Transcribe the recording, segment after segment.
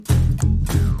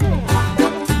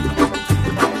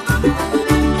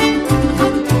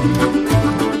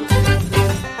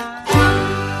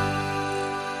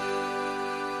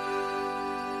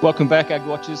Welcome back, Ag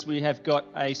Watchers. We have got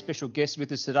a special guest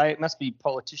with us today. It must be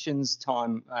politicians'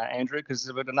 time, Andrew, because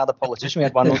we've got another politician. We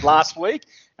had one last week,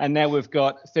 and now we've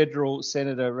got Federal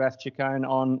Senator Raf Ciccone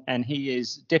on, and he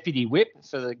is Deputy Whip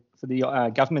for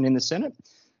the government in the Senate.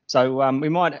 So we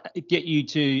might get you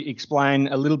to explain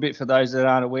a little bit for those that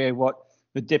aren't aware what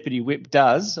the Deputy Whip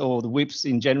does, or the whips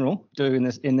in general do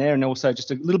in there, and also just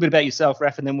a little bit about yourself,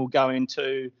 Raf, and then we'll go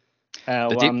into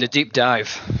the deep dive.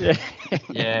 Yeah.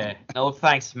 Yeah. No,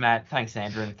 thanks, Matt. Thanks,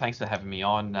 Andrew, and thanks for having me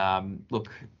on. Look,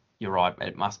 you're right.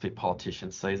 It must be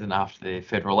politician season after the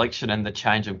federal election and the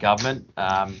change of government.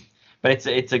 But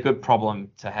it's a good problem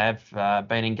to have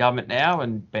been in government now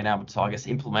and been able to, I guess,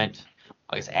 implement,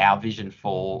 our vision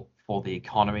for the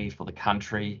economy, for the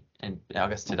country, and I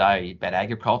guess today about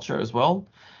agriculture as well.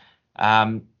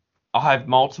 I have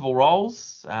multiple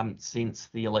roles since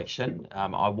the election.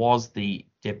 I was the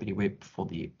Deputy Whip for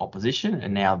the opposition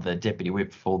and now the Deputy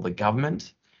Whip for the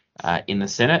government in the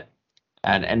Senate.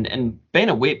 And being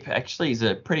a whip actually is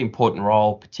a pretty important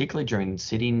role, particularly during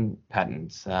sitting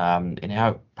patterns. In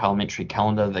our parliamentary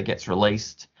calendar that gets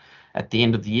released at the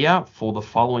end of the year for the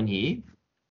following year,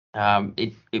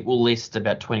 it will list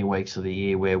about 20 weeks of the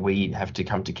year where we have to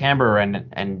come to Canberra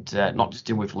and not just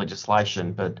deal with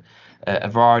legislation, but a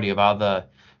variety of other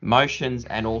motions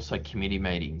and also committee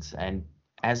meetings. And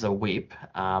as a whip,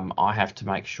 I have to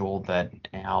make sure that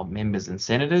our members and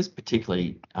senators,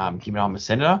 particularly given I'm a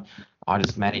senator, I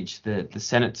just manage the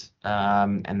Senate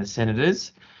and the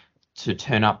senators to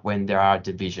turn up when there are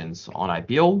divisions on a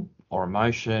bill or a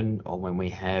motion, or when we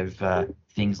have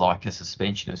things like a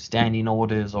suspension of standing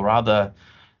orders or other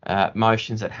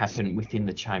motions that happen within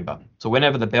the chamber. So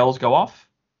whenever the bells go off,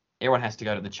 everyone has to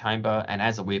go to the chamber, and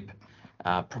as a whip,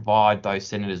 provide those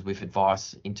senators with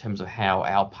advice in terms of how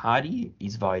our party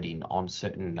is voting on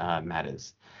certain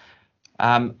matters.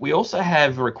 We also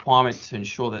have a requirement to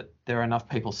ensure that there are enough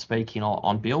people speaking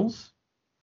on bills.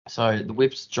 So the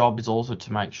whip's job is also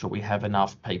to make sure we have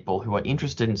enough people who are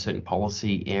interested in certain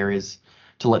policy areas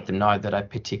to let them know that a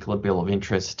particular bill of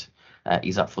interest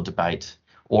is up for debate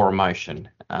or a motion.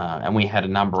 And we had a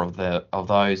number of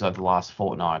those over the last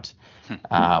fortnight.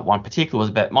 One particular was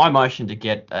about my motion to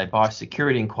get a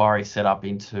biosecurity inquiry set up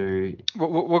into.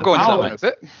 We'll go into that one a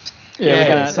bit.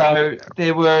 Yeah, so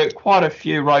there were quite a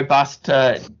few robust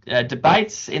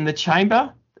debates in the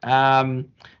chamber.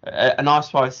 A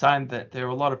nice way of saying that there are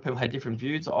a lot of people who had different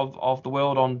views of the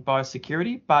world on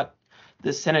biosecurity, but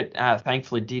the Senate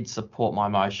thankfully did support my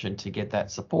motion to get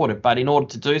that supported. But in order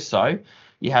to do so,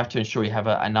 you have to ensure you have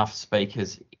enough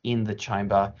speakers in the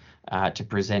chamber to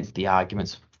present the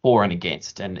arguments for and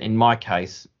against. And in my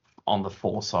case, on the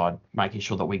for side, making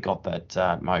sure that we got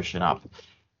that motion up.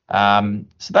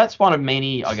 So that's one of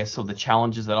many, I guess, of the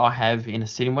challenges that I have in a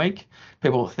sitting week.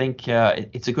 People think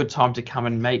it's a good time to come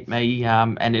and meet me,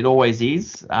 and it always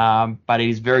is, but it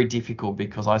is very difficult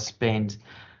because I spend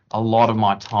a lot of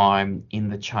my time in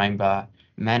the chamber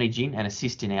managing and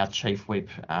assisting our chief whip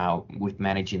with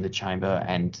managing the chamber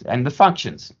and the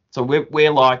functions. So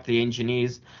we're like the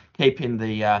engineers, keeping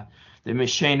the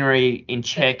machinery in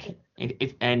check.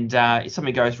 If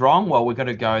something goes wrong, well, we've got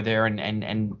to go there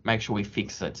and make sure we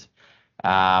fix it.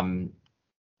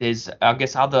 There's, I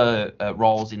guess, other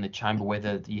roles in the chamber,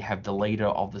 whether you have the leader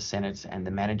of the Senate and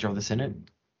the manager of the Senate.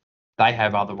 They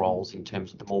have other roles in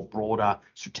terms of the more broader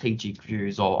strategic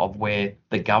views of where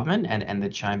the government and the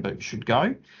chamber should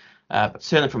go. But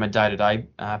certainly from a day-to-day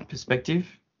perspective,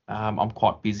 I'm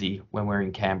quite busy when we're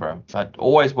in Canberra. But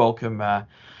always welcome, a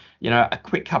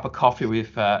quick cup of coffee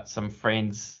with some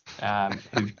friends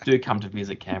who do come to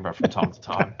visit Canberra from time to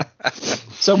time.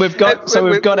 So we forgot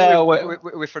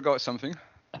something.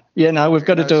 Yeah, no, we've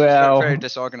got to do our very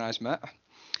disorganized, Matt.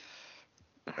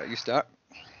 You start.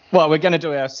 Well, we're going to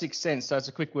do our sixth sense, so it's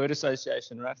a quick word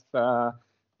association, Raf.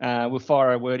 We'll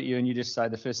fire a word at you, and you just say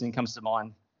the first thing that comes to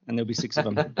mind, and there'll be six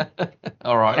of them.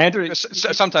 All right, Andrew.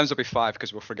 Sometimes there'll be five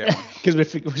because we'll forget one.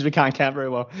 Because we can't count very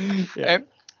well. Yeah.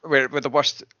 We're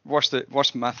the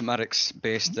worst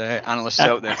mathematics-based analysts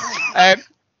out there.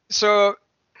 So,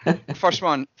 first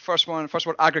one,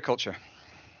 agriculture.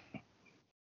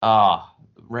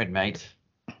 Red meat.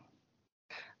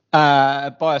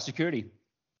 Biosecurity.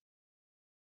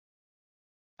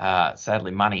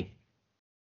 Sadly, money.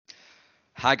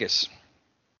 Haggis.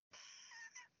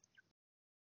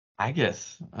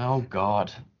 Haggis. Oh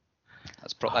God.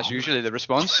 That's usually the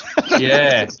response.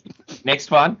 Yeah. Next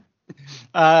one.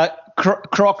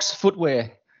 Crocs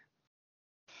footwear.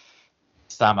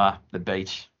 Summer, the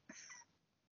beach.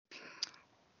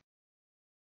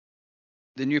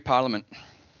 The new parliament.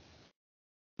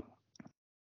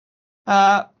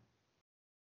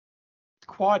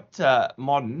 quite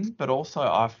modern, but also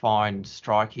I find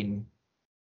striking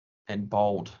and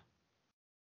bold.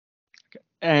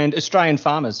 And Australian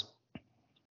farmers.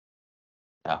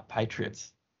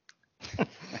 Patriots.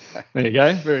 There you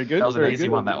go. Very good. That was an Very easy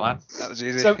good. one, that one. That was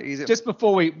easy. So easy. just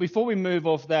before we move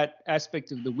off that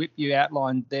aspect of the whip you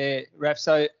outlined there, Raf,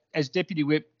 so as deputy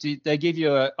whip, did they give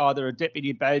you either a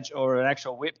deputy badge or an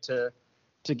actual whip to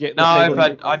get? No,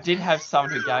 but I did have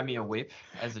someone who gave me a whip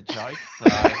as a joke. So,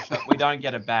 but we don't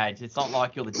get a badge. It's not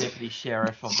like you're the deputy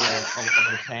sheriff of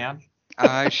the town.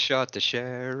 I shot the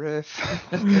sheriff.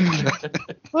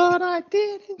 But I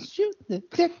didn't shoot the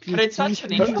deputy. But it's such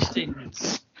an interesting,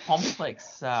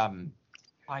 complex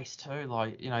place too.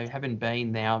 Like, you know, having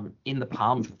been now in the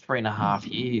Palm for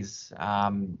 3.5 years,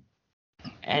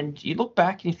 and you look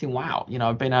back and you think, wow, you know,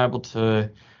 I've been able to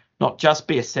not just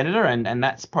be a senator, and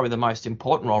that's probably the most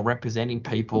important role, representing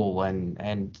people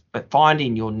but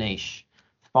finding your niche,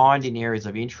 finding areas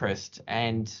of interest,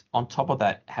 and on top of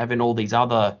that, having all these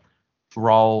other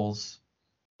roles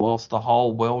whilst the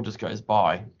whole world just goes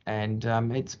by. And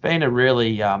it's been a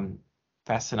really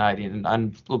fascinating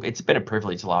and look, it's been a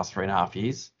privilege the last 3.5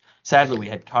 years. Sadly, we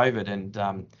had COVID and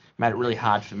made it really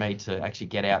hard for me to actually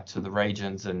get out to the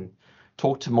regions and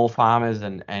talk to more farmers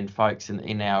and folks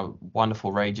in our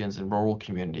wonderful regions and rural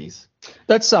communities.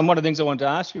 That's one of the things I wanted to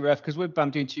ask you, Raf, because we've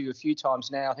bumped into you a few times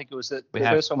now. I think it was the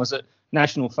first one was at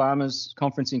National Farmers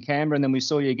Conference in Canberra, and then we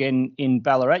saw you again in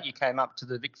Ballarat. You came up to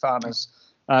the Vic Farmers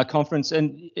Conference,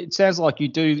 and it sounds like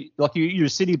you're a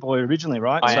city boy originally,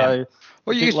 right? I am.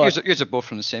 Well, you're both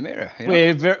from the same area.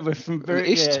 You know? We're from very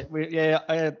east.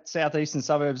 southeastern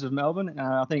suburbs of Melbourne.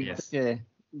 I think Yes.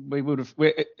 we would have.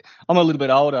 I'm a little bit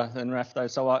older than Raf though,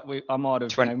 so I might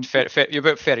have. You're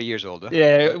about 30 years older.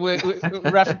 Yeah,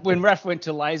 when Raf went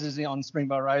to Lasers on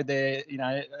Springvale Road there, you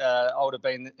know, I would have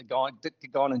been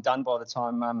gone and done by the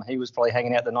time he was probably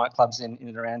hanging out the nightclubs in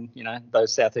and around, you know,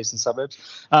 those southeastern suburbs.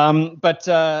 But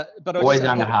Always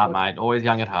young at heart, mate. Always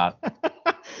young at heart.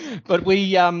 But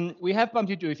we have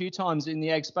bumped into a few times in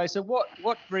the ag space. So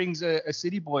what brings a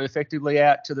city boy effectively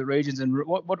out to the regions, and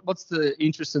what's the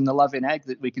interest and the love in ag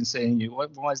that we can see in you?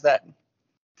 Why is that?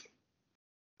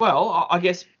 Well, I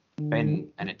guess being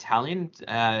an Italian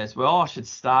as well, I should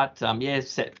start.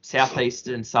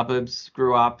 Southeastern suburbs,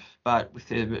 grew up, but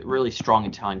with a really strong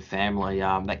Italian family.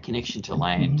 That connection to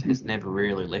land has never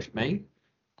really left me.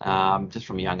 Just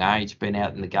from a young age, been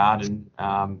out in the garden,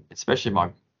 especially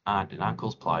my aunt and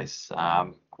uncle's place,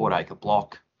 quarter-acre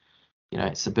block, you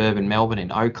know, suburban Melbourne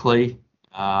in Oakley.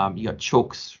 You got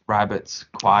chooks, rabbits,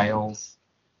 quails,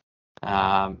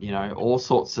 you know, all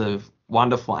sorts of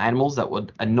wonderful animals that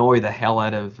would annoy the hell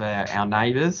out of our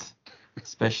neighbours,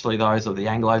 especially those of the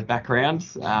Anglo background,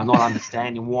 not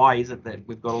understanding why is it that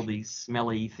we've got all these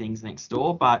smelly things next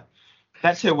door. But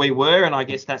that's who we were, and I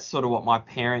guess that's sort of what my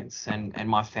parents and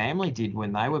my family did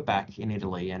when they were back in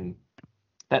Italy. And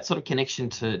that sort of connection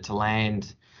to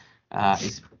land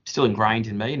is still ingrained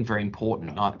in me and very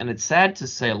important. And it's sad to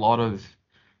see a lot of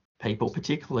people,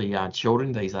 particularly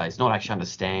children these days, not actually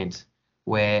understand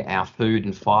where our food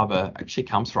and fibre actually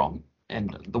comes from.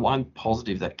 And the one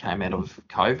positive that came out of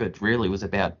COVID really was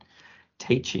about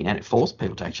teaching, and it forced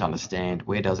people to actually understand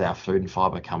where does our food and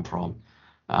fibre come from.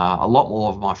 A lot more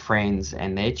of my friends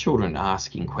and their children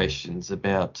asking questions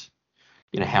about,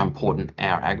 you know, how important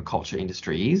our agriculture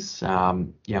industry is.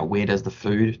 You know, where does the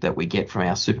food that we get from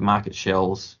our supermarket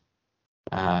shelves,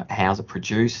 how's it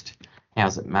produced,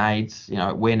 how's it made? You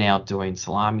know, we're now doing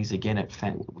salamis again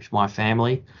with my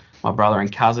family. My brother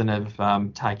and cousin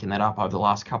have taken that up over the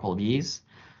last couple of years.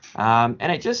 And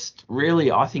it just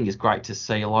really, I think, is great to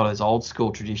see a lot of those old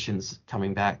school traditions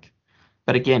coming back.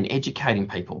 But again, educating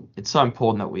people. It's so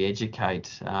important that we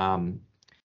educate, I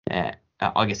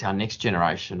guess, our next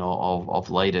generation of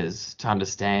leaders to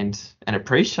understand and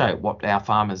appreciate what our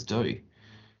farmers do.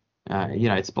 You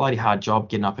know, it's a bloody hard job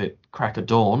getting up at crack of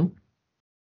dawn,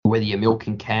 whether you're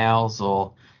milking cows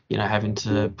or, you know, having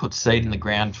to put seed in the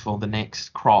ground for the next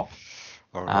crop.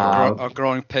 Or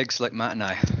growing pigs like Matt and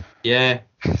I. Yeah.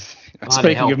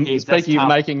 Speaking of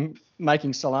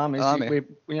making salamis, Salami.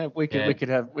 we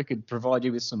could provide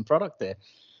you with some product there,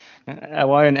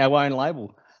 our own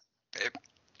label.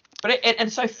 But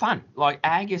it's so fun. Like,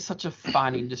 ag is such a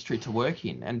fun industry to work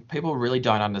in, and people really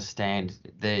don't understand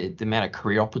the amount of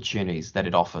career opportunities that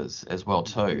it offers as well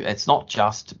too. It's not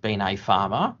just being a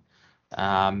farmer,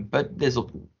 but there's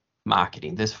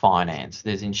marketing, there's finance,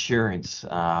 there's insurance.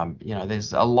 You know,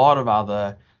 there's a lot of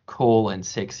other cool and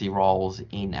sexy roles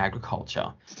in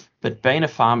agriculture. But being a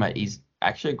farmer is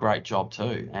actually a great job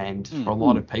too. And for a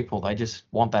lot of people, they just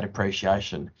want that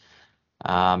appreciation.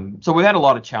 So we've had a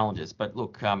lot of challenges, but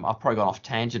look, I've probably gone off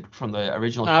tangent from the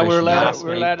original question We're you allowed. asked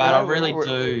We're me, allowed. but I no, really we're-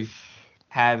 do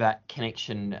have that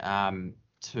connection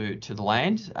to the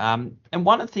land. And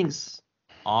one of the things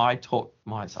I told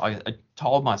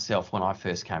myself when I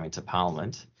first came into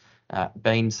Parliament,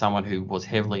 being someone who was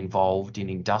heavily involved in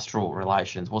industrial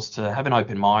relations, was to have an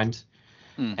open mind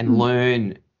and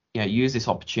learn, use this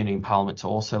opportunity in Parliament to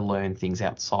also learn things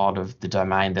outside of the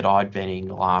domain that I'd been in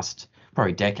the last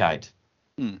probably decade.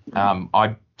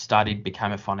 I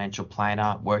became a financial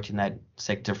planner, worked in that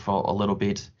sector for a little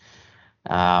bit.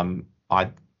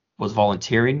 I was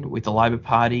volunteering with the Labor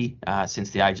Party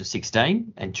since the age of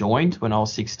 16 and joined when I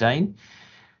was 16.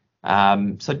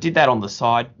 So did that on the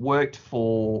side, worked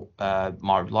for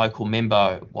my local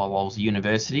member while I was at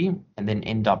university, and then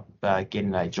ended up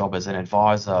getting a job as an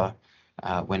advisor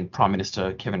when Prime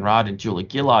Minister Kevin Rudd and Julia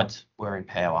Gillard were in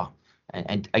power,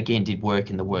 and again did work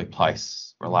in the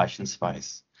workplace relations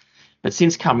space. But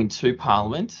since coming to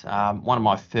Parliament, one of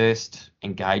my first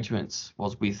engagements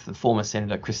was with the former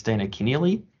Senator Christina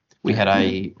Keneally. We had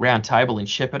a round table in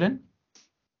Shepparton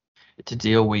to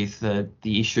deal with the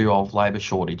issue of labour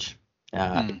shortage,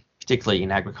 particularly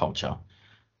in agriculture.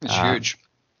 It's huge.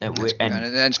 And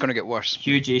it's going to get worse.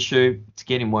 Huge issue. It's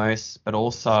getting worse, but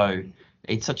also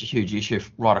it's such a huge issue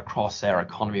right across our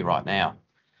economy right now.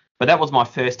 But that was my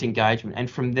first engagement. And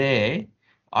from there,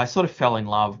 I sort of fell in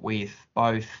love with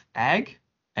both ag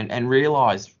and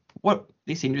realised what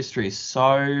this industry is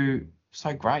so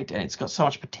great, and it's got so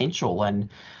much potential, and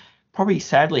probably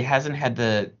sadly hasn't had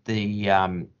the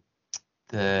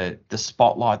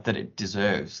spotlight that it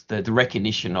deserves, the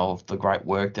recognition of the great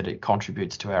work that it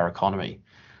contributes to our economy.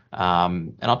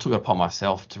 And I took it upon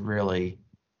myself to really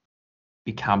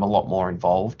become a lot more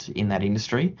involved in that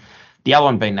industry. The other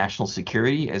one being national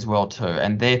security as well too,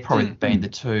 and they've probably been the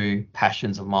two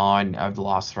passions of mine over the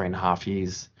last 3.5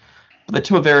 years. The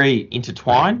two are very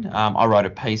intertwined. I wrote a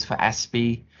piece for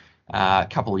ASPI a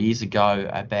couple of years ago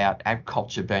about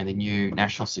agriculture being the new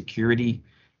national security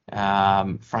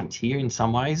frontier in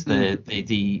some ways.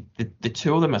 The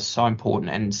two of them are so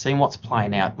important, and seeing what's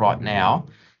playing out right now,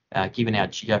 given our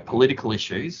geopolitical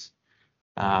issues,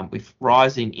 with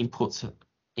rising inputs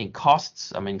in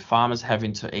costs. I mean, farmers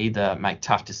having to either make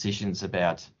tough decisions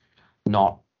about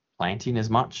not planting as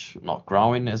much, not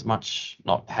growing as much,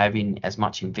 not having as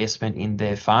much investment in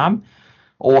their farm,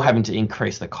 or having to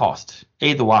increase the cost.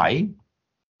 Either way,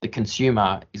 the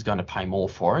consumer is going to pay more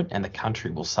for it, and the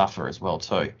country will suffer as well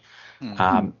too.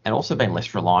 And also being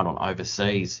less reliant on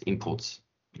overseas inputs.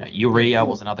 Urea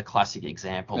was another classic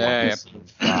example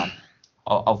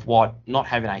of what not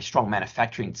having a strong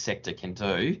manufacturing sector can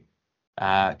do.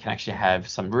 Can actually have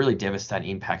some really devastating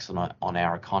impacts on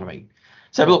our economy.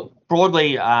 So look,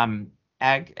 broadly,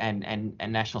 ag and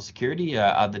national security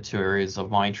are the two areas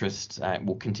of my interest,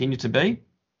 will continue to be.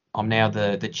 I'm now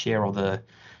the chair of the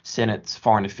Senate's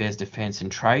Foreign Affairs, Defence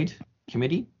and Trade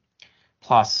Committee.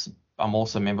 Plus, I'm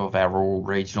also a member of our Rural,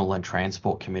 Regional and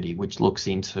Transport Committee, which looks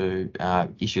into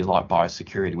issues like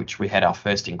biosecurity, which we had our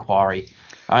first inquiry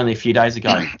only a few days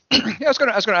ago. I was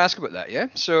going to ask about that. Yeah.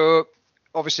 So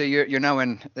obviously you're now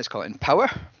in, let's call it, in power.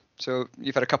 So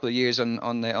you've had a couple of years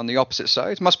on the opposite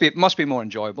side. Must be more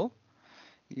enjoyable.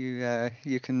 You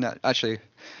can actually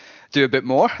do a bit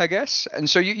more, I guess. And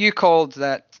so you called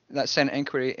that Senate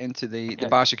inquiry into the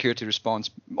biosecurity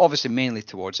response, obviously mainly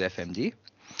towards FMD.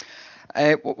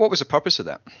 What was the purpose of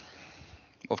that?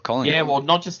 Of calling it? Yeah, well,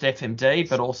 not just FMD,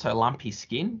 but also lumpy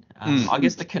skin. I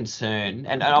guess the concern,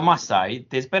 and I must say,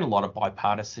 there's been a lot of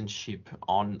bipartisanship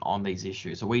on these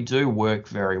issues. So we do work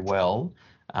very well.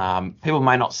 People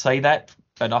may not see that,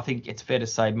 but I think it's fair to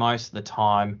say most of the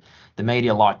time the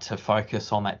media like to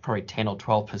focus on that probably 10 or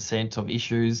 12% of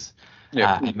issues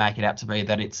and make it out to be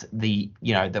that it's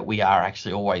that we are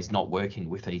actually always not working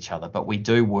with each other. But we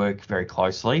do work very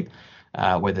closely,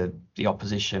 whether the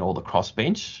opposition or the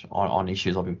crossbench on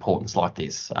issues of importance like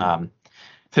this.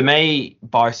 For me,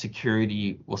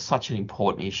 biosecurity was such an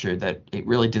important issue that it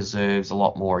really deserves a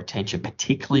lot more attention,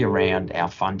 particularly around our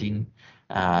funding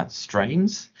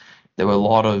streams. There were a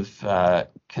lot of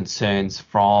concerns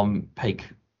from peak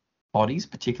bodies,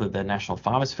 particularly the National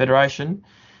Farmers Federation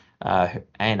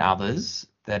and others,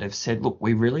 that have said, look,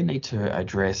 we really need to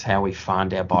address how we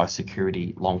fund our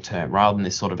biosecurity long term rather than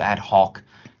this sort of ad hoc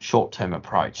short-term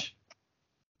approach.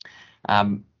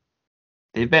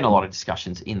 There have been a lot of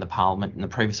discussions in the Parliament, in the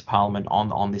previous Parliament,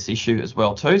 on this issue as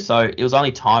well too. So it was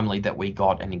only timely that we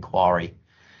got an inquiry.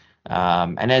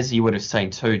 And as you would have seen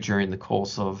too during the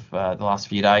course of the last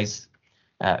few days,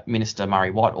 Minister Murray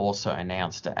Watt also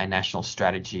announced a national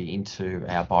strategy into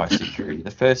our biosecurity, the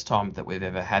first time that we've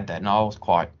ever had that. And I was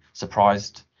quite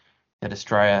surprised that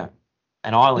Australia,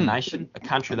 an island nation, a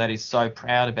country that is so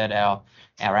proud about our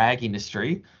ag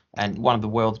industry and one of the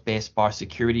world's best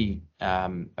biosecurity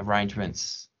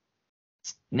arrangements,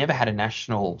 never had a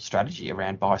national strategy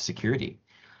around biosecurity.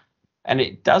 And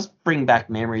it does bring back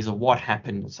memories of what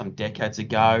happened some decades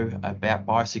ago about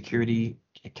biosecurity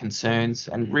concerns.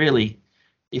 And really,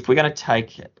 if we're going to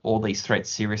take all these threats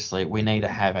seriously, we need to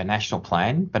have a national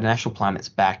plan, but a national plan that's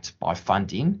backed by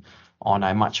funding on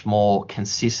a much more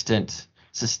consistent,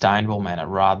 sustainable manner,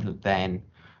 rather than,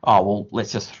 oh, well,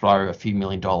 let's just throw a few $1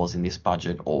 million in this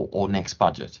budget or next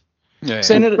budget. Yeah.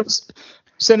 Senator, I was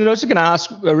just going to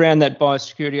ask around that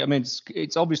biosecurity. I mean,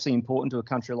 it's obviously important to a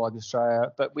country like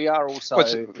Australia, but we are also...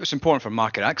 Well, it's important for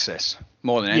market access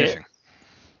more than anything.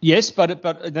 Yes, but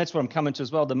that's what I'm coming to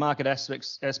as well, the market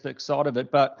aspect side of it,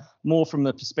 but more from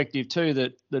the perspective too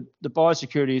that the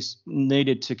biosecurity is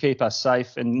needed to keep us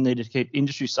safe and needed to keep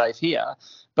industry safe here,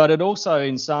 but it also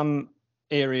in some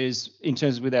areas in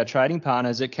terms of with our trading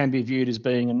partners, it can be viewed as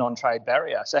being a non-trade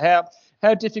barrier. So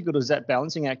how difficult is that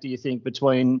balancing act, do you think,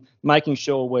 between making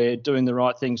sure we're doing the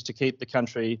right things to keep the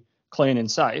country clean and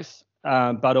safe,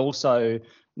 but also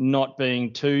not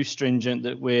being too stringent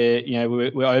that we're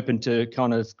open to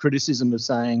kind of criticism of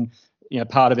saying,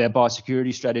 part of our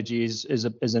biosecurity strategy is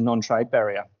a non-trade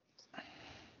barrier?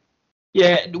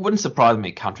 Yeah, it wouldn't surprise me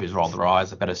if countries roll their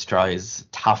eyes about Australia's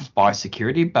tough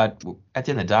biosecurity, but at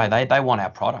the end of the day, they want our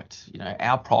product.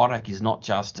 Our product is not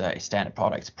just a standard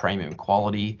product; it's premium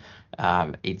quality.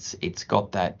 It's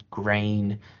got that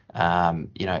green,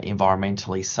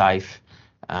 environmentally safe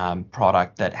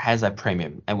product that has a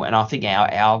premium. And I think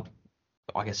our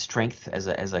strength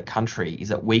as a country is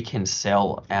that we can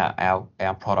sell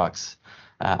our products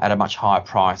at a much higher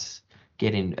price,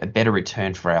 getting a better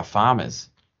return for our farmers.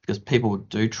 Because people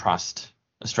do trust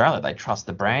Australia. They trust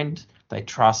the brand. They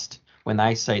trust when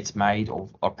they see it's made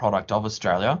of a product of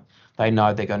Australia, they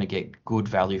know they're going to get good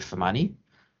value for money.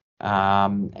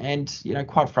 And,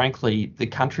 quite frankly, the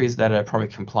countries that are probably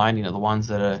complaining are the ones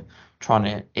that are trying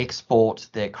to export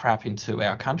their crap into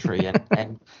our country.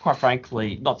 And quite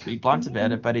frankly, not to be blunt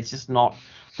about it, but it's just not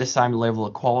the same level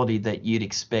of quality that you'd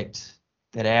expect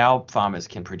that our farmers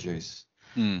can produce.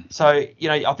 So,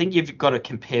 I think you've got to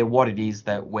compare what it is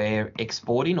that we're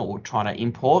exporting or trying to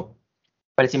import.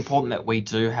 But it's important that we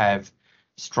do have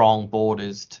strong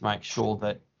borders to make sure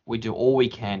that we do all we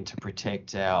can to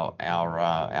protect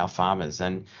our farmers.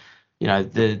 And,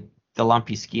 the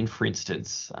lumpy skin, for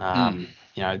instance, I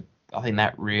think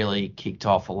that really kicked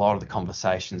off a lot of the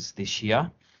conversations this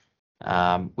year.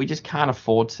 We just can't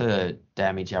afford to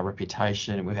damage our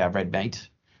reputation with our red meat,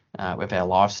 with our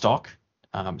livestock.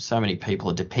 So many people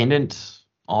are dependent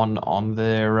on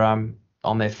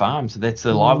their farms. That's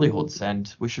their livelihoods,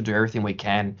 and we should do everything we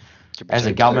can as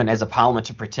a government, as a parliament,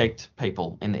 to protect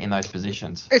people in those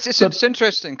positions. It's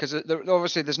interesting because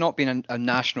obviously there's not been a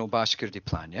national biosecurity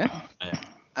plan yet,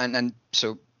 and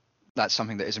so that's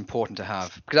something that is important to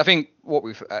have. Because I think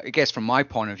I guess from my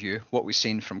point of view, what we've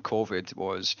seen from COVID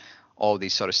was all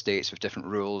these sort of states with different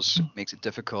rules makes it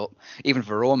difficult. Even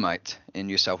for Oromite in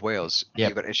New South Wales,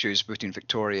 you've got issues between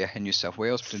Victoria and New South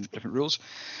Wales between different rules.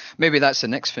 Maybe that's the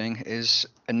next thing, is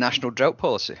a national drought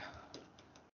policy.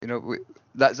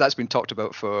 That's been talked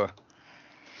about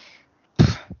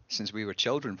since we were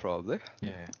children, probably.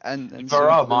 Yeah. And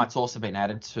Oromite's also been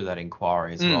added to that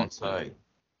inquiry as well too.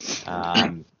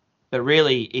 But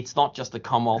really, it's not just the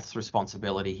Commonwealth's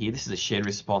responsibility here. This is a shared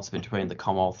responsibility between the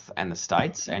Commonwealth and the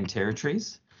states and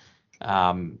territories.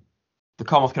 The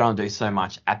Commonwealth can only do so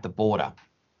much at the border.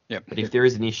 Yep. But if there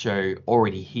is an issue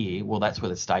already here, well, that's where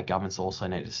the state governments also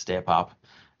need to step up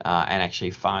and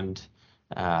actually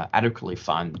adequately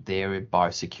fund their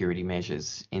biosecurity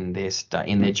measures in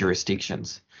their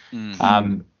jurisdictions.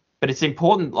 But it's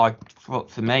important,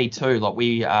 for me too,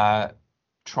 we are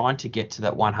trying to get to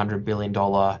that $100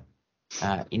 billion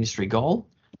industry goal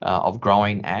of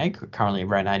growing ag, currently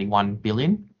around 81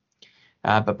 billion.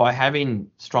 But by having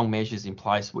strong measures in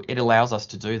place, it allows us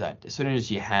to do that. As soon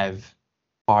as you have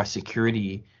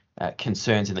biosecurity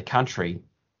concerns in the country,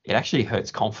 it actually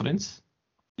hurts confidence.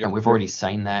 Yep. And we've already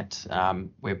seen that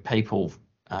where people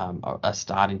are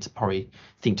starting to probably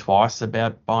think twice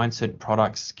about buying certain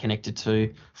products connected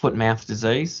to foot and mouth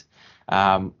disease.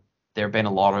 There have been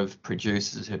a lot of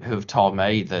producers who have told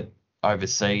me that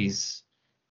overseas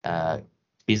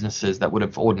businesses that would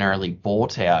have ordinarily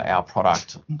bought our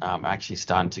product are actually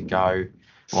starting to go,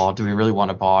 well, do we really want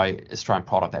to buy Australian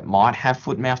product that might have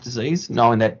foot and mouth disease,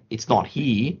 knowing that it's not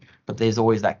here, but there's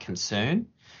always that concern.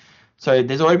 So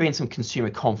there's already been some consumer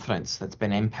confidence that's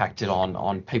been impacted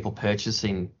on people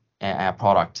purchasing our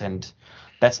product. And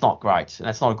that's not great, and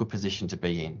that's not a good position to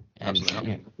be in.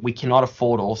 And we cannot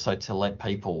afford also to let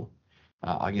people,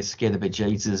 I guess, scare the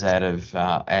bejesus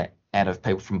out of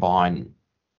people from buying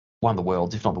one of the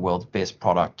world's, if not the world's, best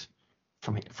product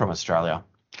from Australia.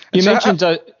 You mentioned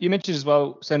as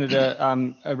well,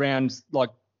 Senator, around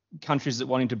like countries that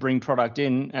wanting to bring product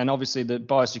in, and obviously the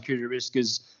biosecurity risk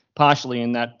is partially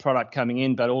in that product coming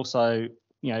in, but also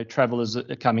travellers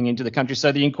coming into the country.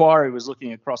 So the inquiry was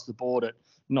looking across the board at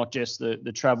not just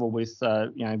the travel with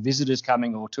visitors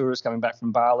coming or tourists coming back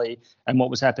from Bali and what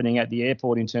was happening at the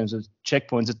airport in terms of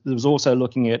checkpoints. It was also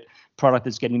looking at product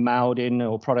that's getting mailed in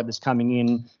or product that's coming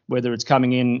in, whether it's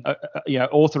coming in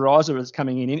authorised or it's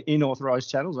coming in authorised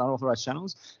channels, unauthorised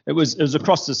channels. It was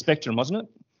across the spectrum, wasn't it?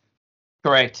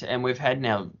 Correct, and we've had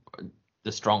now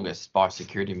the strongest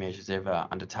biosecurity measures ever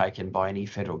undertaken by any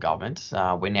federal government.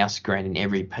 We're now screening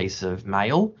every piece of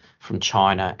mail from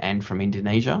China and from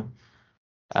Indonesia.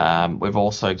 We've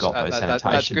also got those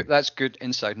sanitation. That's good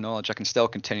inside knowledge. I can still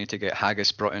continue to get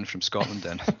haggis brought in from Scotland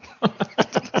then.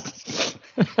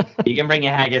 You can bring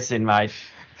your haggis in, mate.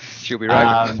 She'll be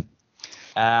right.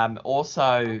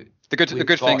 Also, the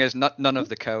good thing is none of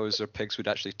the cows or pigs would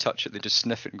actually touch it. They just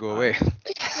sniff it and go away.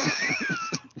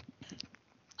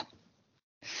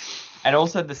 And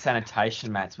also the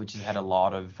sanitation mats, which has had a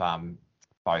lot of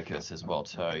focus as well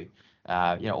too.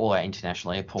 All our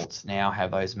international airports now have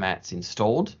those mats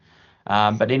installed.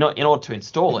 But in order to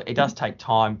install it, it does take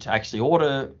time to actually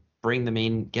order, bring them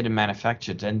in, get them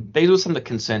manufactured. And these were some of the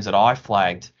concerns that I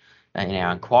flagged in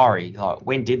our inquiry. Like,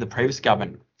 when did the previous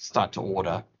government start to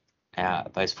order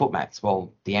those foot mats?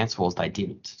 Well, the answer was they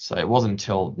didn't. So it wasn't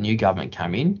until new government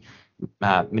came in,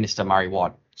 Minister Murray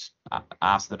Watt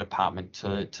asked the department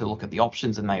to look at the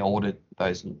options, and they ordered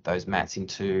those mats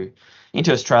into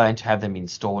Australia and to have them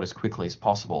installed as quickly as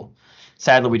possible.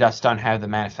 Sadly, we just don't have the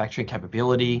manufacturing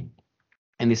capability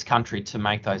in this country to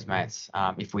make those mats.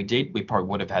 If we did, we probably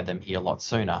would have had them here a lot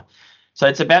sooner. So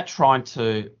it's about trying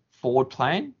to forward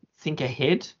plan, think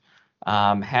ahead.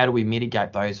 How do we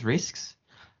mitigate those risks?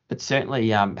 But certainly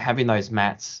having those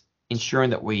mats,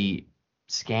 ensuring that we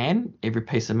scan every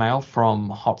piece of mail from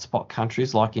hotspot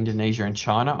countries like Indonesia and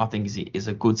China, I think is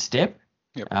a good step.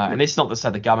 Yep. And it's not to say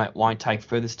the government won't take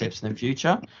further steps in the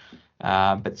future,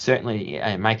 but certainly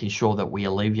making sure that we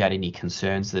alleviate any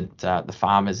concerns that the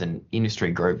farmers and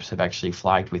industry groups have actually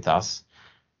flagged with us.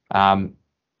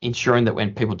 Ensuring that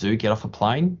when people do get off a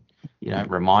plane,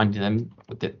 reminding them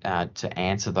that, to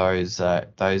answer those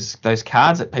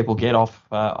cards that people get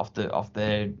off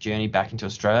their journey back into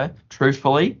Australia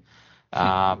truthfully.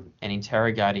 And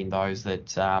interrogating those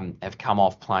that have come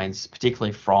off planes,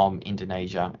 particularly from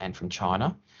Indonesia and from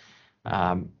China.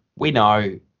 We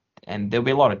know, and there'll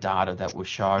be a lot of data that will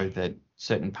show that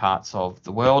certain parts of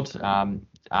the world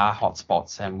are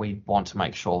hotspots, and we want to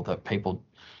make sure that people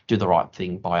do the right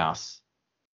thing by us.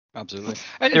 Absolutely.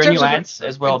 There are new ads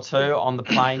as well too on the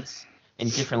planes in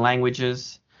different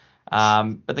languages.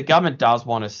 But the government does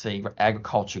want to see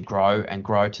agriculture grow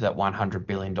to that $100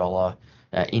 billion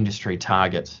industry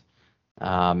target.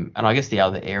 And I guess the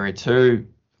other area too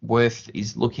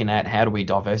is looking at how do we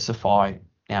diversify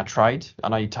our trade. I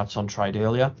know you touched on trade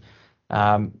earlier.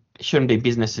 It shouldn't be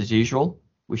business as usual.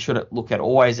 We should look at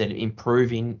always at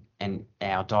improving and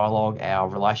our dialogue, our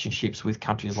relationships with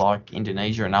countries like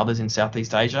Indonesia and others in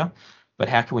Southeast Asia. But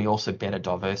how can we also better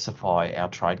diversify our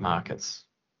trade markets?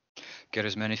 Get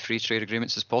as many free trade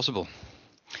agreements as possible.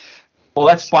 Well,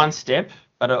 that's one step.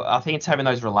 But I think it's having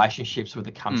those relationships with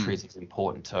the countries is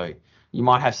important too. You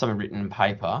might have something written in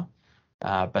paper,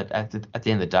 but at the end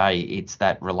of the day, it's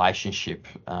that relationship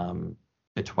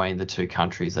between the two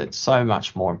countries that's so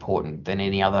much more important than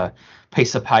any other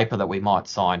piece of paper that we might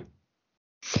sign.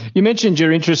 You mentioned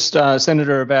your interest,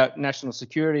 Senator, about national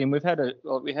security, and we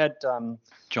had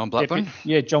John Blackburn.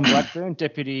 John Blackburn,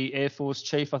 Deputy Air Force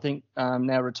Chief, I think,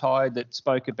 now retired, that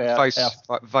spoke about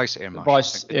Vice Air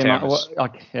Marshal. I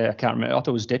can't remember. I thought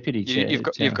it was Deputy Chair.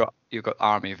 You've got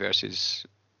Army versus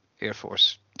Air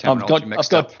Force.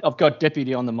 I've got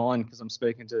Deputy on the mind because I'm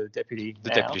speaking to the Deputy.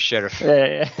 Deputy Sheriff.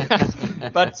 Yeah.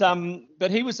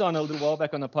 But he was on a little while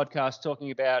back on the podcast talking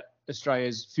about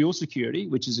Australia's fuel security,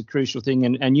 which is a crucial thing.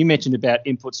 And you mentioned about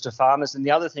inputs to farmers. And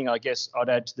the other thing I guess I'd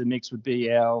add to the mix would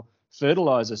be our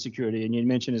fertilizer security. And you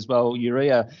mentioned as well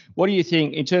urea. What do you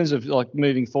think in terms of like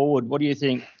moving forward? What do you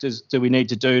think do we need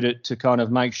to do to kind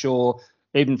of make sure,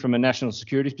 even from a national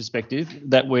security perspective,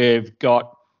 that we've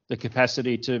got the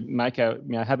capacity to make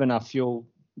have enough fuel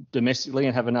domestically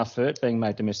and have enough fert being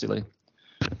made domestically?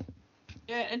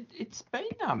 Yeah, and it's been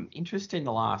interesting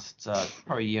the last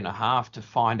probably year and a half to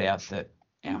find out that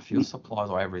our fuel supplies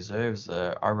or our reserves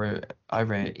are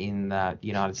over in the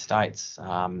United States.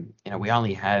 We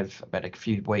only have about a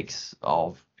few weeks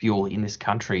of fuel in this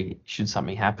country should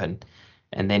something happen,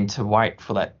 and then to wait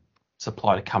for that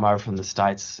supply to come over from the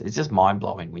States, it's just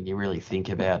mind-blowing when you really think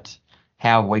about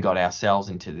how we got ourselves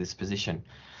into this position.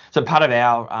 So part of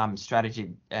our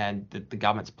strategy and the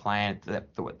government's plan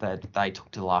that they took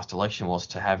to the last election was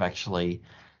to have actually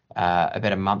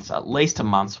at least a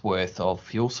month's worth of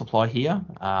fuel supply here.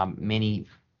 Many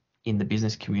in the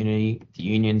business community, the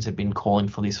unions have been calling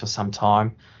for this for some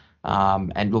time.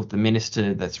 And look, the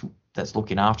minister that's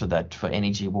looking after that for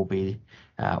energy will be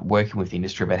working with the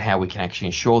industry about how we can actually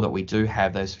ensure that we do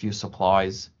have those fuel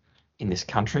supplies in this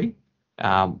country.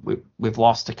 We've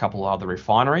lost a couple of other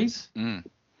refineries.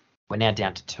 We're now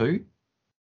down to 2,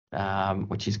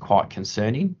 which is quite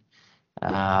concerning.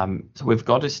 So we've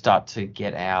got to start to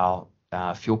get our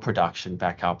fuel production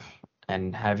back up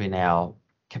and having our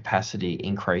capacity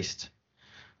increased.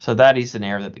 So that is an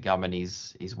area that the government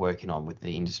is working on with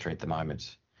the industry at the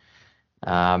moment.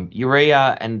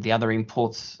 Urea and the other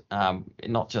imports,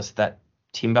 not just that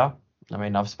timber. I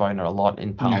mean, I've spoken a lot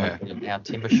in Parliament about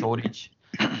timber shortage.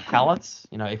 Pallets,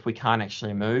 if we can't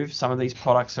actually move some of these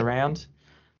products around,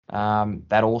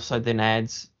 that also then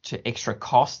adds to extra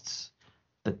costs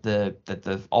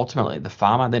that ultimately the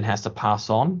farmer then has to pass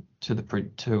on to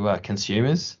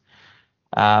consumers.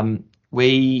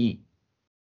 We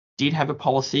did have a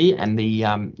policy, and the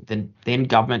then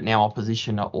government, now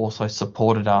opposition, also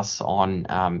supported us on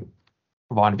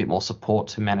providing a bit more support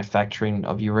to manufacturing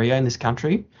of urea in this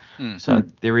country. So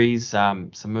there is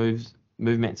some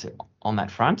movements on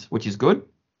that front, which is good.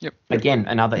 Yep. Again,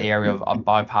 another area of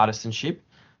bipartisanship,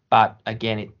 but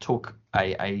again, it took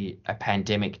a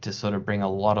pandemic to sort of bring a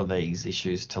lot of these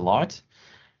issues to light.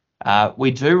 We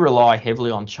do rely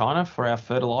heavily on China for our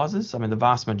fertilizers. I mean, the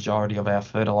vast majority of our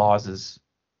fertilizers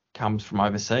comes from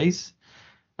overseas,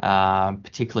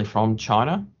 particularly from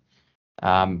China.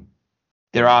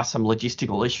 There are some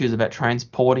logistical issues about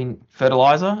transporting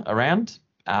fertilizer around,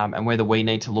 and whether we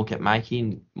need to look at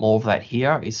making more of that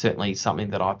here is certainly something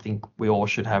that I think we all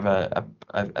should have a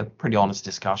pretty honest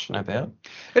discussion about.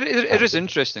 It is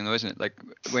interesting though, isn't it? Like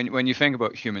when you think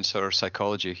about human sort of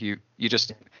psychology, you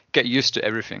just get used to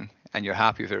everything and you're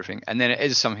happy with everything. And then it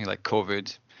is something like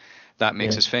COVID that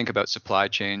makes us think about supply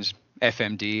chains.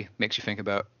 FMD makes you think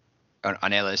about an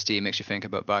LSD, makes you think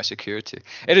about biosecurity.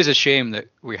 It is a shame that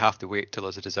we have to wait till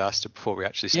there's a disaster before we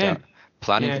actually start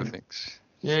planning for things.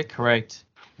 Yeah, correct.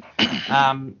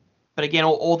 But again,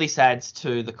 all this adds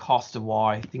to the cost of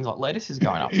why things like lettuce is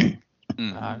going up.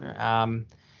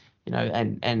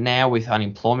 And now with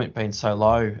unemployment being so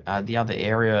low, the other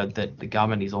area that the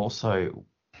government is also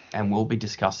and will be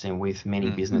discussing with many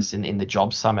business in the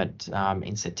job summit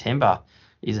in September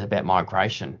is about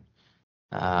migration.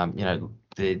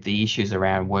 The issues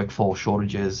around workforce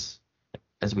shortages,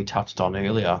 as we touched on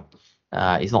earlier,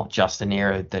 is not just an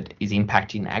area that is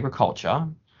impacting agriculture,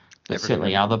 but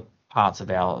certainly other parts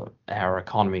of our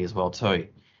economy as well too.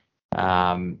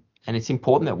 And it's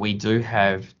important that we do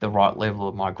have the right level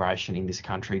of migration in this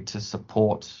country to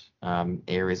support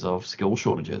areas of skill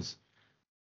shortages.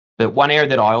 But one area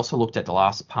that I also looked at the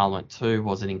last Parliament too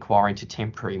was an inquiry into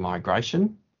temporary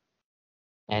migration.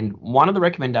 And one of the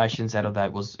recommendations out of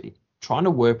that was trying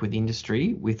to work with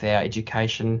industry, with our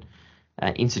education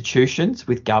institutions,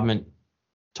 with government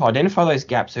to identify those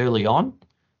gaps early on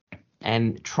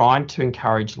and trying to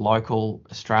encourage local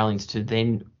Australians to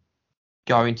then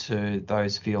go into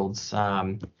those fields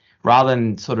rather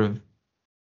than sort of,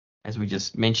 as we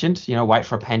just mentioned, wait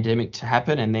for a pandemic to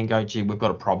happen and then go, gee, we've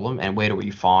got a problem, and where do we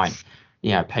find,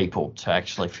 people to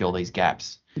actually fill these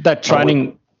gaps? That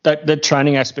training, that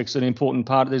training aspect's an important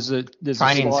part. There's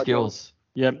training a skills.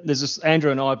 Yeah,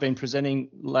 Andrew and I have been presenting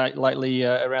lately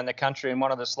around the country, and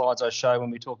one of the slides I show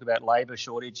when we talk about labour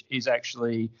shortage is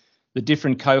actually the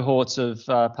different cohorts of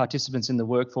participants in the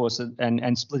workforce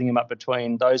and splitting them up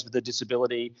between those with a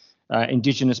disability,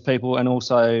 Indigenous people, and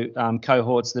also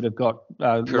cohorts that have got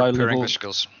low-level English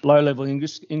skills. Low-level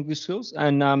English skills,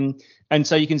 and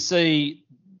so you can see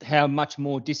how much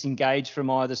more disengaged from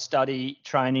either study,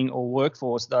 training, or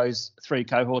workforce those 3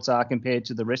 cohorts are compared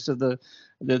to the rest of the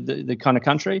kind of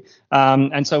country.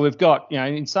 And so we've got,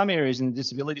 in some areas in the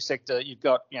disability sector, you've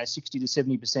got 60 to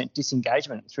 70%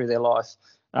 disengagement through their life.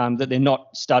 That they're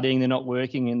not studying, they're not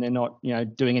working, and they're not,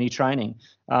 doing any training.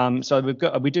 So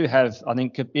we do have, I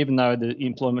think, even though the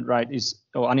unemployment rate is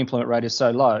so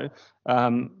low,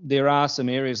 there are some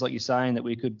areas, like you're saying, that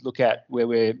we could look at where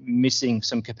we're missing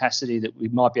some capacity that we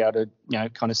might be able to,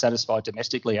 kind of satisfy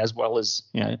domestically, as well as,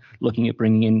 looking at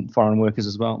bringing in foreign workers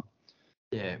as well.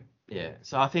 Yeah. Yeah,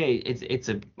 so I think it's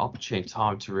an opportune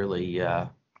time to really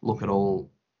look at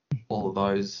all of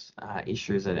those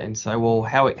issues and say, well,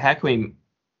 how can we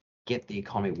get the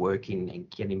economy working and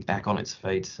getting back on its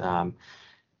feet,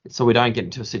 so we don't get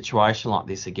into a situation like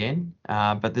this again.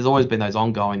 But there's always been those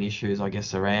ongoing issues, I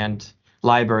guess, around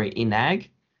labour in ag.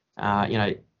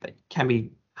 They can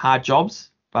be hard jobs,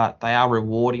 but they are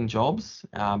rewarding jobs.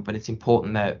 But it's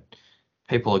important that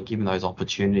people are given those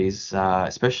opportunities,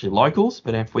 especially locals.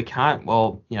 But if we can't,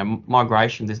 well,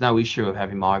 migration, there's no issue of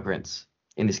having migrants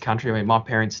in this country. I mean, my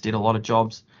parents did a lot of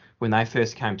jobs when they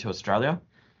first came to Australia.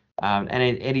 And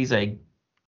it is a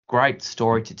great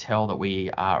story to tell that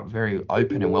we are very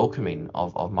open and welcoming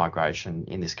of migration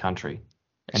in this country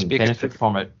and benefit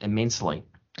from it immensely.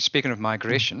 Speaking of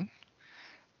migration,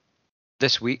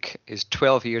 this week is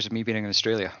 12 years of me being in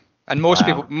Australia. And most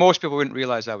people wouldn't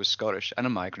realise I was Scottish and a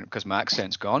migrant because my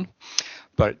accent's gone.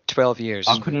 But 12 years.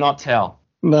 I could not tell.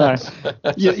 No,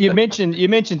 you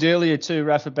mentioned earlier too,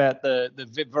 Raf, about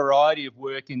the variety of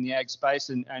work in the ag space,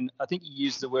 and I think you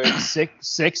used the word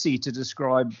sexy to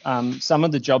describe some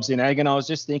of the jobs in ag. And I was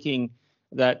just thinking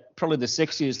that probably the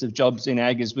sexiest of jobs in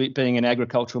ag is being an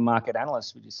agricultural market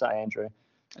analyst. Would you say, Andrew?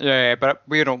 Yeah, but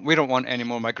we don't want any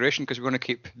more migration because we want to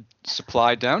keep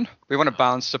supply down. We want to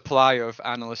balance supply of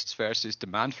analysts versus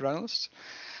demand for analysts.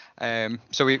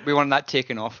 So we want that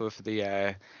taken off of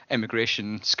the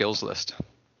immigration skills list,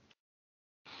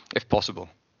 if possible.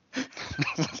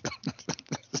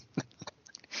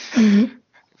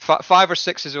 5 or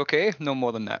 6 is okay, no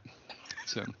more than that.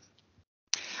 So.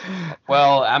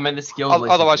 Well, I mean, the skills.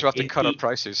 Otherwise, we have to cut our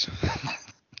prices.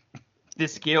 The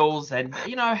skills, and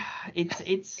it's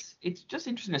just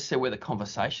interesting to see where the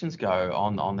conversations go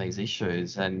on these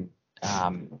issues, and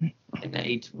it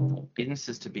needs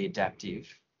businesses to be adaptive,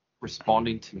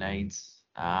 responding to needs,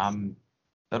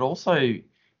 but also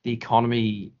the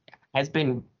economy has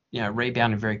been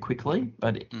rebounding very quickly,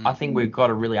 but I think we've got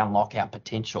to really unlock our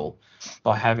potential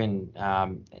by having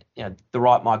the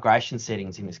right migration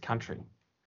settings in this country,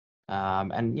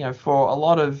 and for a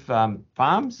lot of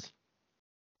farms,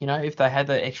 if they had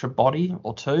the extra body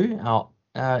or two,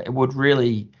 it would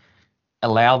really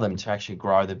allow them to actually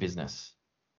grow the business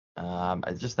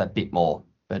just that bit more.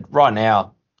 But right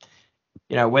now,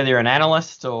 whether you're an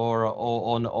analyst or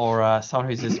someone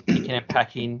who's just picking and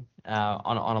packing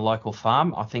on a local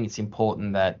farm, I think it's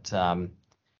important that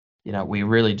we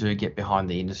really do get behind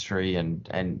the industry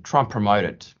and try and promote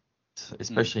it,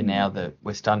 especially now that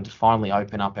we're starting to finally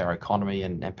open up our economy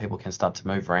and people can start to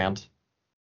move around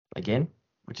again,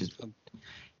 which is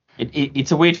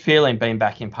it's a weird feeling being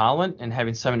back in Parliament and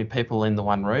having so many people in the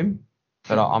one room.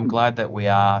 But I'm glad that we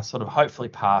are sort of hopefully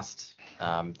past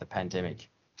the pandemic.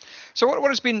 So what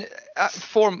has been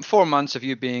 4 months of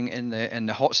you being in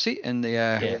the hot seat in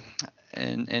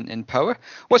power?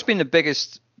 What's been the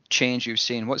biggest change you've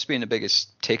seen? What's been the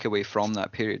biggest takeaway from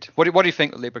that period? What do you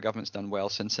think the Labour government's done well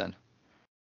since then?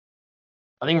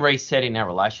 I think resetting our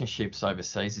relationships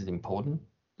overseas is important.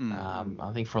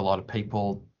 I think for a lot of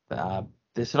people,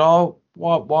 they said, "Oh,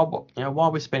 why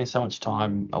are we spending so much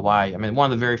time away?" I mean,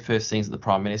 one of the very first things that the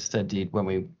Prime Minister did when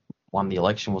we won the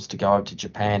election was to go over to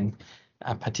Japan,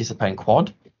 participate in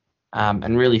Quad,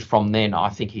 and really from then, I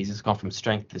think he's just gone from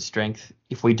strength to strength.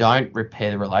 If we don't repair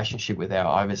the relationship with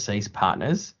our overseas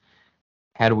partners,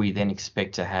 how do we then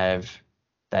expect to have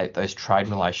those trade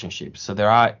relationships? So there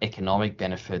are economic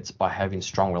benefits by having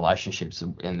strong relationships,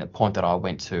 and the point that I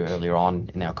went to earlier on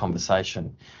in our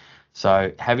conversation.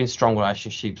 So having strong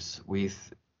relationships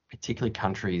with particularly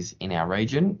countries in our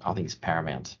region, I think is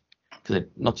paramount, because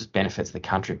it not just benefits the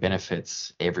country, it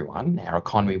benefits everyone. Our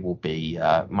economy will be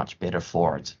much better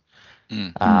for it.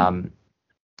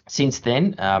 Since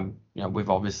then, we've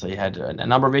obviously had a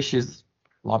number of issues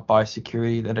like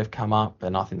biosecurity that have come up,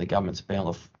 and I think the government's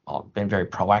been very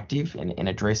proactive in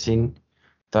addressing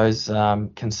those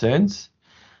concerns,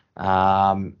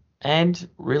 and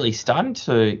really starting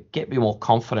to get a bit more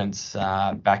confidence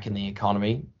back in the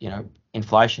economy.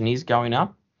 Inflation is going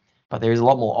up, but there is a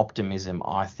lot more optimism,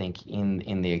 I think,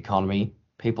 in the economy.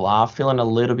 People are feeling a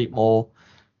little bit more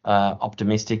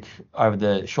optimistic over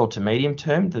the short to medium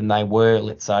term than they were,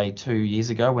 let's say, 2 years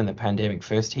ago when the pandemic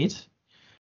first hit.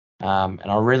 And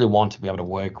I really want to be able to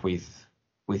work with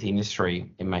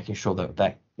industry in making sure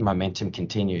that momentum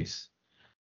continues.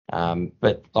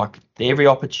 But like every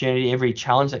opportunity, every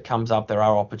challenge that comes up, there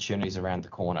are opportunities around the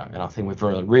corner. And I think we've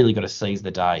really got to seize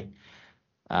the day.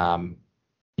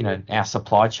 Our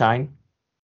supply chain,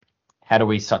 how do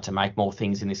we start to make more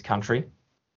things in this country?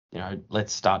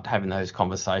 Let's start having those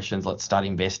conversations. Let's start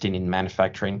investing in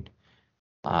manufacturing.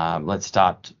 Let's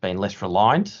start being less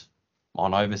reliant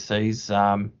on overseas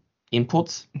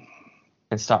inputs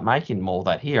and start making more of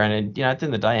that here. And at the end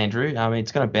of the day, Andrew, I mean,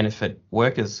 it's going to benefit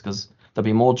workers because there'll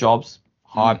be more jobs,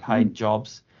 high-paid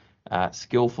jobs,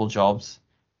 skillful jobs,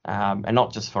 and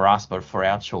not just for us, but for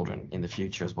our children in the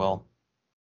future as well.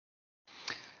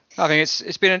 I think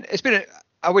it's been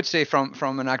I would say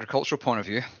from an agricultural point of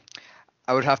view,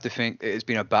 I would have to think it's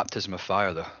been a baptism of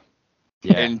fire though.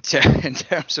 Yeah. In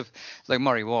terms of, like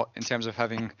Murray Watt, in terms of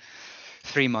having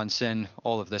 3 months in,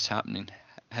 all of this happening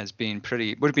would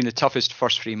have been the toughest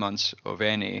first 3 months of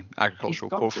any agricultural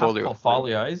portfolio. Tough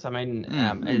portfolios. I mean,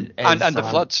 and the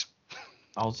floods.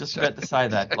 I was just about to say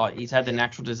that, like, he's had the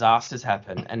natural disasters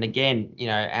happen, and again,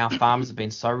 our farmers have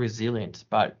been so resilient,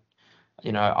 but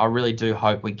I really do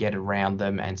hope we get around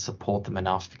them and support them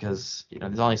enough because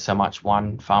there's only so much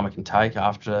one farmer can take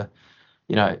after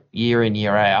year in,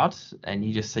 year out, and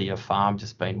you just see your farm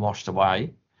just being washed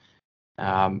away.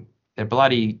 They're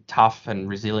bloody tough and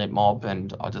resilient mob,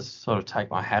 and I just sort of take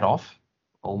my hat off,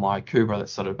 all my Cobra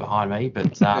that's sort of behind me,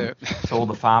 but to all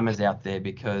the farmers out there,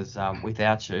 because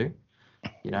without you,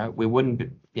 we wouldn't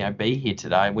be here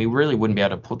today. We really wouldn't be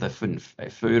able to put the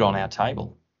food on our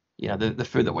table. The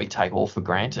food that we take all for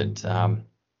granted. And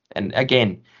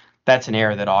again, that's an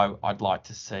area that I'd like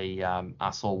to see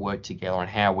us all work together on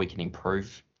how we can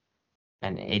improve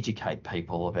and educate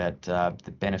people about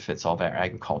the benefits of our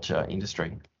agriculture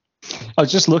industry. I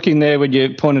was just looking there when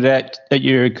you pointed out that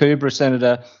you're a Cobra,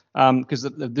 Senator, because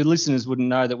the listeners wouldn't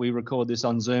know that we record this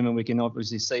on Zoom and we can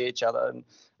obviously see each other. And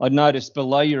I noticed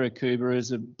below your Cobra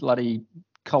is a bloody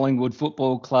Collingwood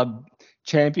Football Club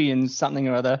champion, something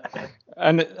or other.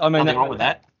 And I mean, nothing wrong with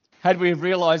that. Had we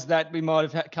realised that, we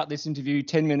might have cut this interview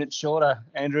 10 minutes shorter,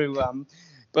 Andrew.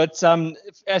 But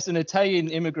as an Italian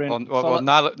immigrant... Well,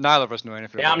 neither of us know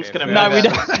anything about I'm just going to... No, we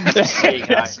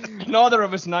don't. Neither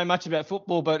of us know much about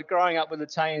football, but growing up with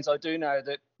Italians, I do know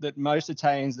that most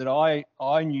Italians that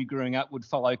I knew growing up would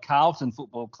follow Carlton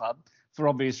Football Club for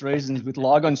obvious reasons with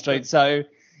Lygon Street. So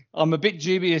I'm a bit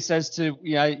dubious as to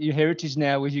your heritage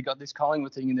now, where you got this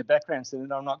Collingwood thing in the background. So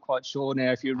I'm not quite sure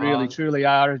now if you really truly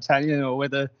are Italian or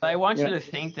whether they want you to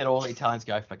think that all Italians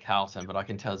go for Carlton, but I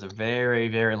can tell there's a very,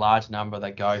 very large number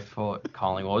that go for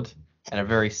Collingwood, and a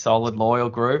very solid, loyal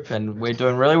group. And we're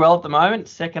doing really well at the moment,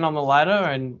 second on the ladder,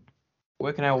 and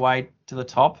working our way to the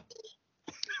top.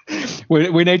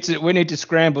 We need to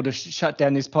scramble to shut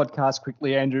down this podcast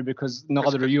quickly, Andrew, because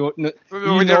neither of you.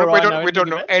 We don't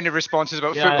know any responses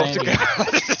about football together.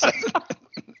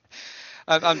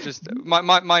 I'm just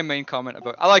my main comment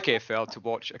about, I like AFL to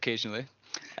watch occasionally,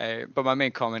 but my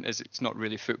main comment is it's not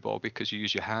really football because you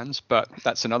use your hands, but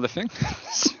that's another thing.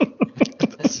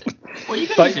 Well, you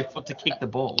can use your foot to kick the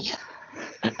ball.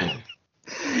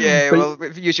 Yeah, well,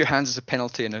 if you use your hands as a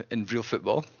penalty in real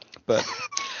football, but.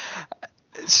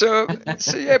 So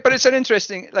yeah, but it's an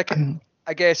interesting, like,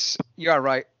 I guess you are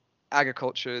right.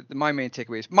 Agriculture, my main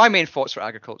thoughts for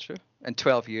agriculture in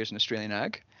 12 years in Australian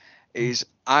ag is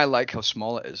I like how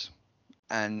small it is,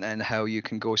 and how you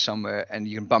can go somewhere and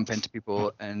you can bump into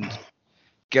people and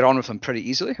get on with them pretty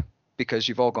easily because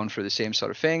you've all gone through the same sort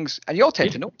of things and you all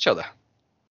tend to know each other.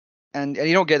 And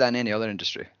you don't get that in any other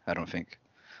industry, I don't think.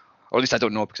 Or at least I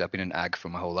don't know, because I've been in ag for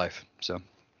my whole life. So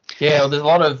yeah, well, there's a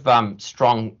lot of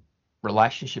strong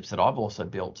relationships that I've also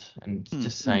built, and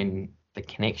just seeing the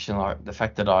connection, like the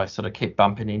fact that I sort of keep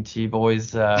bumping into you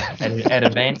boys at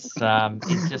events,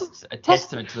 it's just a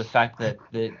testament to the fact that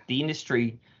the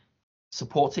industry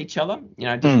supports each other,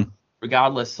 just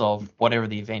regardless of whatever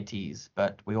the event is,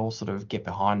 but we all sort of get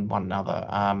behind one another.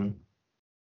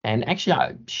 And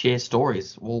actually share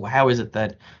stories. Well, how is it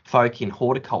that folk in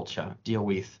horticulture deal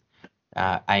with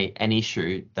an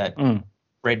issue that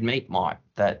red meat might,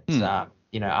 that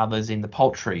others in the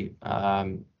poultry.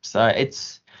 So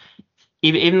it's,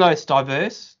 even though it's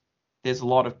diverse, there's a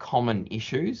lot of common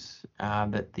issues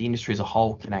that the industry as a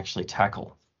whole can actually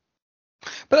tackle.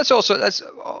 But that's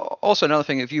also another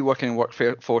thing. If you work in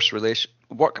workplace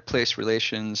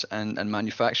relations and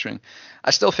manufacturing,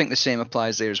 I still think the same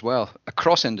applies there as well,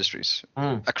 across industries,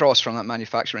 across from that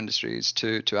manufacturing industries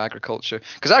to agriculture,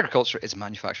 because agriculture is a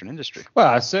manufacturing industry.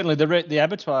 Well, certainly the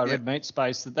abattoir red meat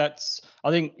space. That's, I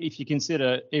think, if you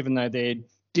consider, even though they're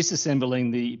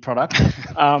disassembling the product,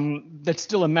 that's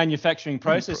still a manufacturing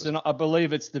process, and I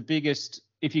believe it's the biggest.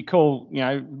 If you call,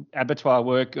 abattoir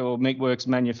work or meat works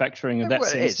manufacturing of that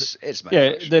sense, it's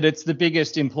that it's the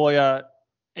biggest employer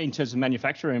in terms of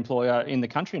manufacturer employer in the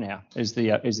country now is the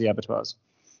abattoirs.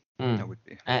 That would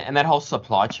be. And that whole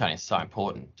supply chain is so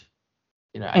important.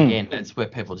 Again, that's where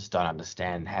people just don't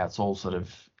understand how it's all sort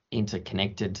of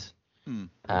interconnected.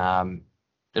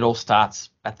 It all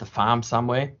starts at the farm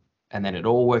somewhere, and then it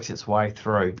all works its way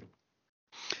through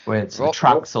where it's the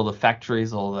trucks or the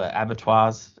factories or the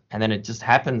abattoirs, and then it just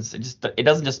happens. It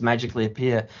doesn't just magically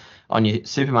appear on your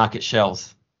supermarket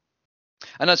shelves.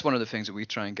 And that's one of the things that we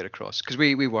try and get across, because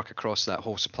we work across that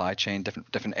whole supply chain,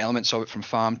 different elements of it, from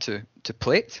farm to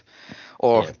plate,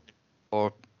 or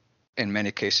in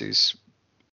many cases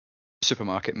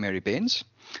supermarket Mary Baines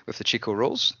with the Chico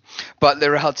rolls. But the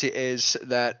reality is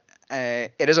that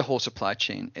it is a whole supply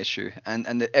chain issue,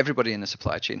 and that everybody in the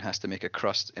supply chain has to make a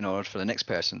crust in order for the next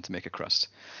person to make a crust.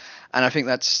 And I think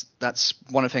that's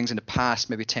one of the things in the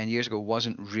past, maybe 10 years ago,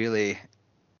 wasn't really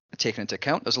taken into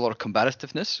account. There's a lot of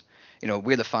combativeness. You know,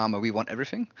 we're the farmer, we want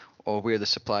everything, or we're the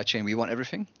supply chain, we want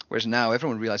everything. Whereas now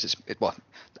everyone realizes I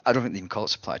don't think they even call it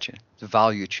supply chain. It's a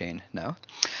value chain now,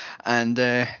 and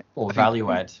or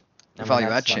value add. Value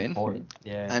add chain,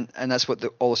 yeah, and that's what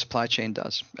all the supply chain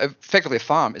does. Effectively, a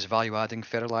farm is value adding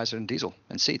fertilizer and diesel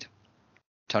and seed,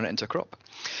 turn it into a crop.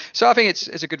 So I think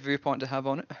it's a good viewpoint to have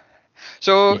on it.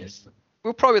 So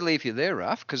we'll probably leave you there,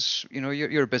 Raf, because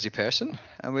you're a busy person,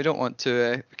 and we don't want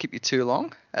to keep you too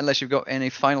long unless you've got any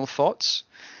final thoughts.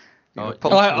 I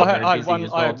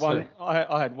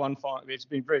had one final. It's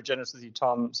been very generous with your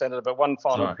time, Senator. But one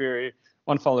final query.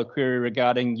 One follow query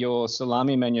regarding your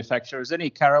salami manufacture. Is there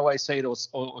any caraway seed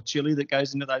or chili that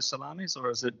goes into those salamis, or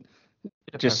is it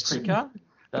just paprika?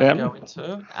 Does go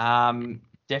into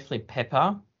definitely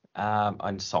pepper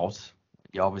and salt.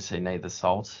 You obviously need the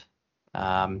salt.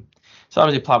 Sometimes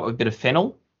you apply it with a bit of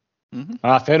fennel.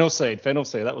 Mm-hmm. Fennel seed.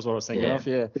 That was what I was thinking of.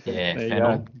 Yeah,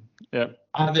 fennel. Yeah.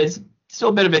 There's still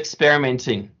a bit of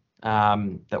experimenting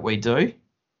that we do,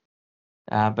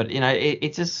 but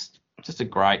it's just a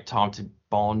great time to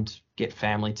bond, get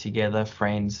family together,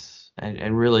 friends,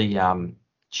 and really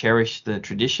cherish the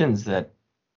traditions that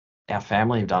our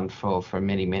family have done for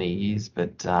many, many years.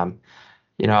 But I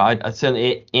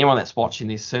certainly, anyone that's watching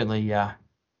this, certainly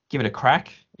give it a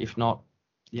crack. If not,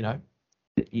 you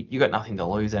got nothing to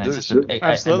lose, and it's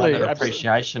just another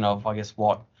appreciation of, I guess,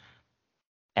 what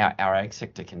our ag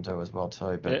sector can do as well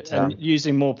too. But and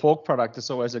using more pork product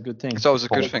is always a good thing. It's always a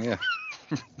good thing, yeah.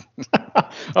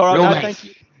 All right, thank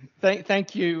you.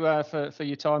 Thank you for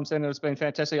your time, Senator. It's been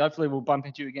fantastic. Hopefully, we'll bump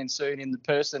into you again soon in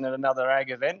person at another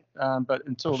ag event. But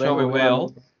until then, we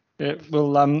will.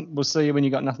 We'll see you when you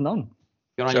got nothing on.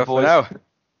 Good on you, boys.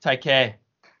 Take care.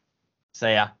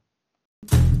 See ya.